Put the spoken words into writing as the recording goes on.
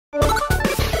So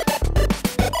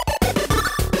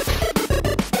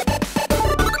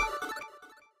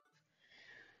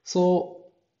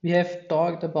we have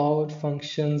talked about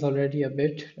functions already a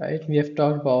bit, right? We have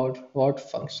talked about what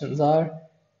functions are.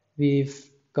 We've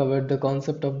covered the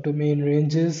concept of domain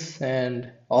ranges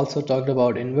and also talked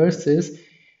about inverses,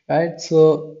 right?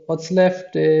 So what's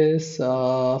left is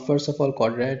first of all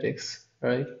quadratics,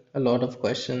 right? A lot of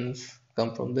questions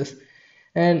come from this,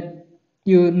 and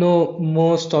you know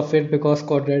most of it because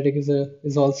quadratic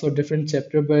is also a different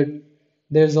chapter, but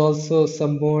there's also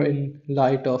some more in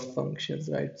light of functions,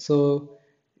 right? So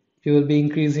you will be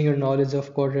increasing your knowledge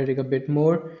of quadratic a bit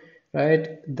more,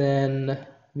 right? Then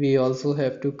we also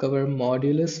have to cover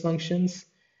modulus functions,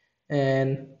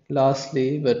 and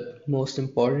lastly, but most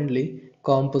importantly,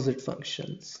 composite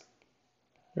functions,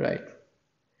 right?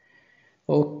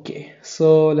 Okay,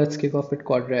 so let's kick off with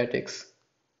quadratics.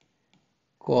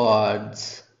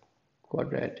 Quads,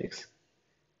 quadratics,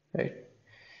 right?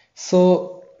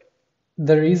 So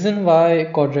the reason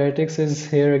why quadratics is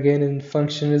here again in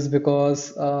function is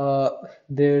because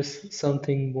there's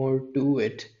something more to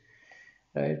it,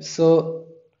 right? So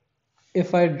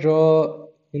if I draw,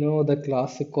 the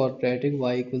classic quadratic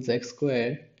y equals x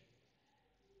squared,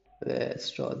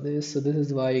 let's draw this. So this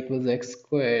is y equals x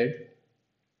squared,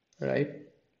 right?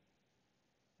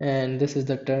 And this is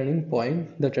the turning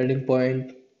point. The turning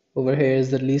point over here is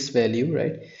the least value,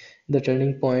 right? The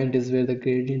turning point is where the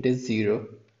gradient is zero,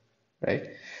 right?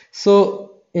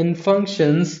 So in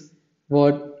functions,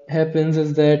 what happens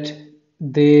is that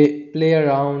they play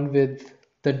around with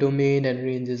the domain and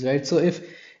ranges, right? So if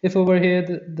over here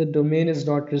the domain is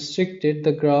not restricted,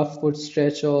 the graph would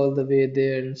stretch all the way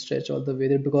there and stretch all the way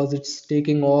there because it's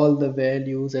taking all the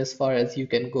values as far as you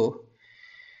can go,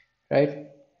 right?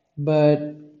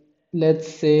 But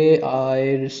let's say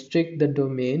I restrict the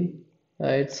domain,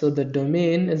 right? So the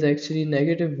domain is actually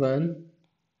 -1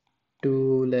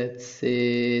 to, let's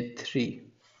say, 3,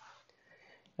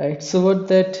 right? So what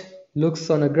that looks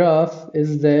on a graph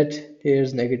is that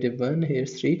here's -1,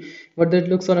 here's 3. What that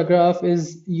looks on a graph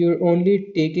is you're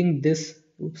only taking this,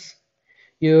 oops,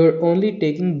 you're only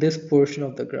taking this portion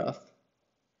of the graph,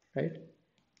 right?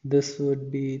 This would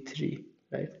be 3,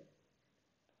 right?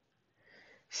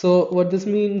 So what this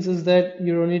means is that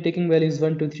you're only taking values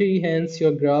 1 to 3, hence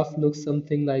your graph looks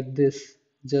something like this,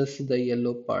 just the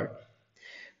yellow part.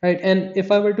 Right, and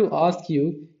if I were to ask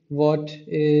you what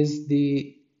is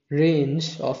the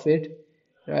range of it,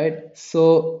 right?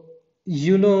 So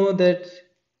you know that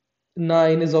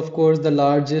 9 is of course the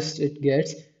largest it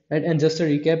gets, right? And just a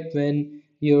recap, when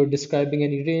you're describing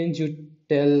any range, you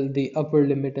tell the upper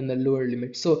limit and the lower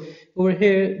limit. So over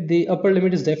here, the upper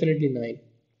limit is definitely 9,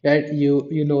 right?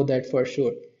 You know that for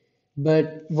sure.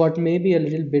 But what may be a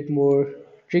little bit more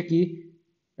tricky,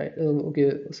 right?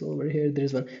 Okay, so over here there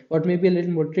is one. What may be a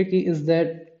little more tricky is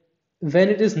that when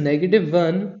it is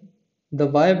 -1, the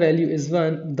y value is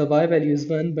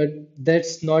 1, but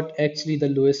that's not actually the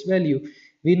lowest value.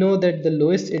 We know that the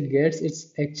lowest it gets,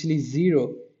 it's actually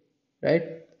 0, right?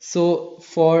 So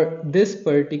for this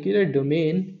particular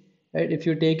domain, right, if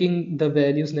you're taking the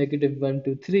values -1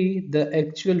 to 3, the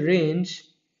actual range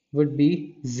would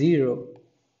be 0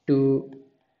 to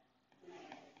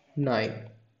 9,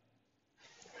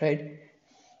 right?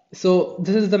 So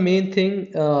this is the main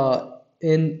thing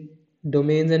in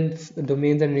domains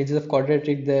and ranges of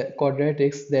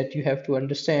quadratics that you have to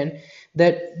understand,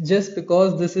 that just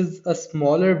because this is a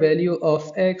smaller value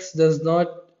of x does not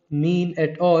mean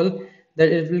at all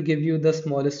that it will give you the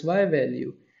smallest y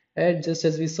value. Right? Just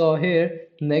as we saw here,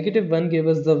 -1 gave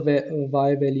us the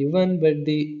y value 1, but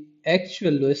the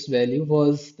actual lowest value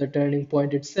was the turning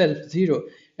point itself, 0.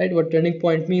 Right? What turning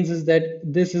point means is that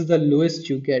this is the lowest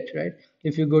you get, right?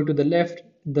 If you go to the left,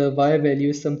 the y value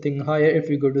is something higher. If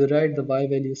you go to the right, the y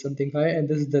value is something higher, and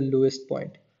this is the lowest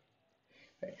point.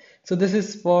 So this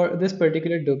is for this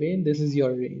particular domain, this is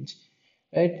your range,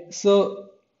 right? So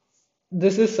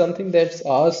this is something that's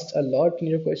asked a lot in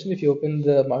your question. If you open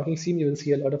the marking scheme, you will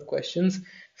see a lot of questions.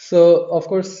 So of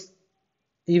course,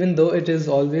 even though it is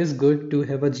always good to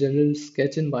have a general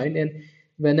sketch in mind, and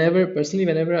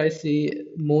whenever I see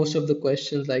most of the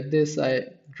questions like this, I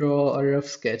draw a rough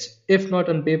sketch. If not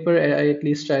on paper, I at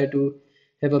least try to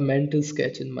have a mental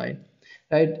sketch in mind,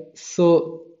 right?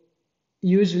 So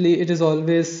usually it is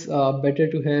always better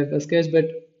to have a sketch, but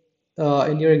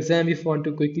in your exam, if you want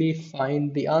to quickly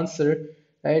find the answer,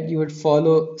 right, you would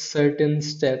follow certain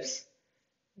steps,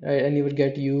 right, and you would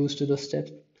get used to the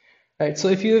steps. Right, so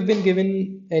if you have been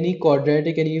given any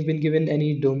quadratic and you've been given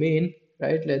any domain,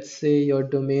 right, let's say your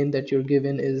domain that you're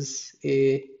given is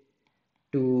A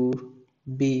to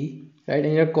B, right?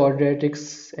 And your quadratic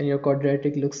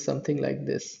looks something like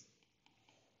this,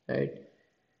 right?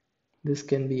 This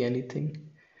can be anything.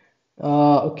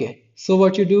 Okay. So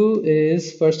what you do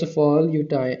is first of all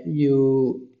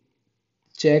you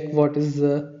check what is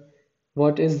the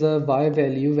y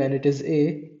value when it is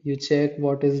A. You check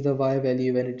what is the y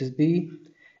value when it is B,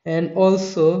 and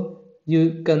also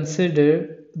you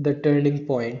consider the turning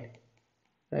point,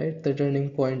 right? The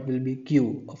turning point will be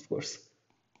Q, of course.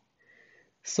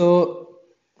 So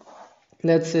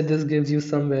let's say this gives you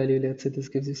some value. Let's say this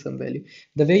gives you some value.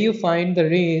 The way you find the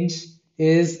range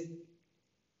is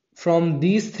from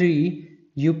these three,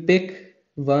 you pick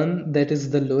one that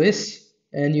is the lowest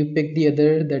and you pick the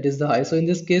other that is the high. So in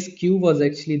this case, Q was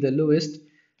actually the lowest.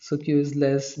 So Q is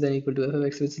less than equal to f of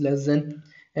x, which is less than.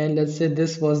 And let's say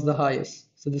this was the highest.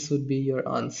 So this would be your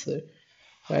answer,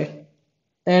 right?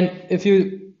 And if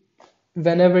you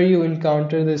whenever you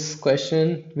encounter this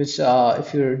question, which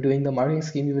if you're doing the marking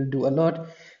scheme, you will do a lot,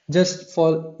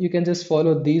 you can just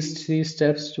follow these three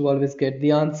steps to always get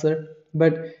the answer.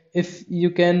 But if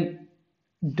you can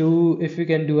do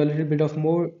a little bit of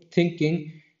more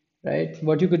thinking, right,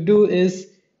 what you could do is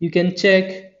you can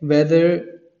check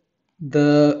whether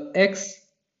the x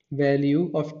value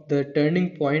of the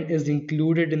turning point is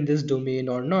included in this domain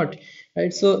or not,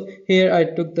 right? So here I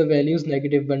took the values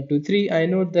negative 1 to 3. The I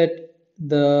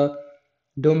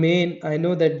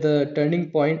know that the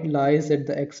turning point lies at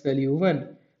the x value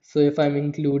 1. So if I'm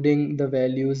including the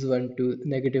values 1 to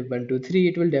negative 1 to 3,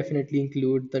 it will definitely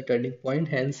include the turning point.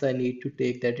 Hence, I need to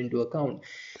take that into account.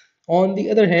 On the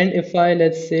other hand, if I,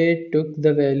 let's say, took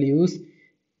the values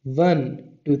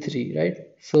 1 to 3, right?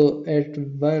 So at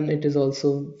 1, it is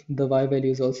also the y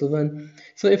value is also 1.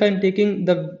 So if I'm taking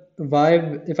the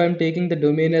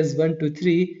domain as 1 to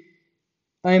 3,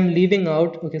 I'm leaving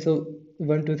out, okay, so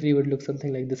 1, 2, 3 would look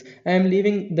something like this. I am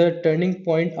leaving the turning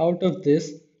point out of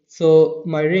this. So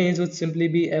my range would simply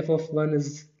be f of 1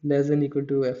 is less than equal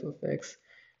to f of x,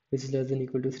 which is less than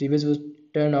equal to 3, which would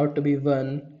turn out to be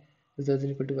 1 is less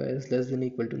than equal to y is less than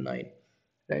equal to 9,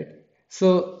 right?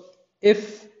 So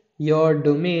if if your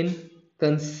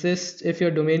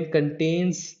domain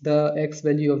contains the x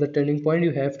value of the turning point,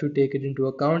 you have to take it into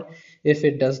account. If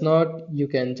it does not, you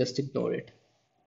can just ignore it.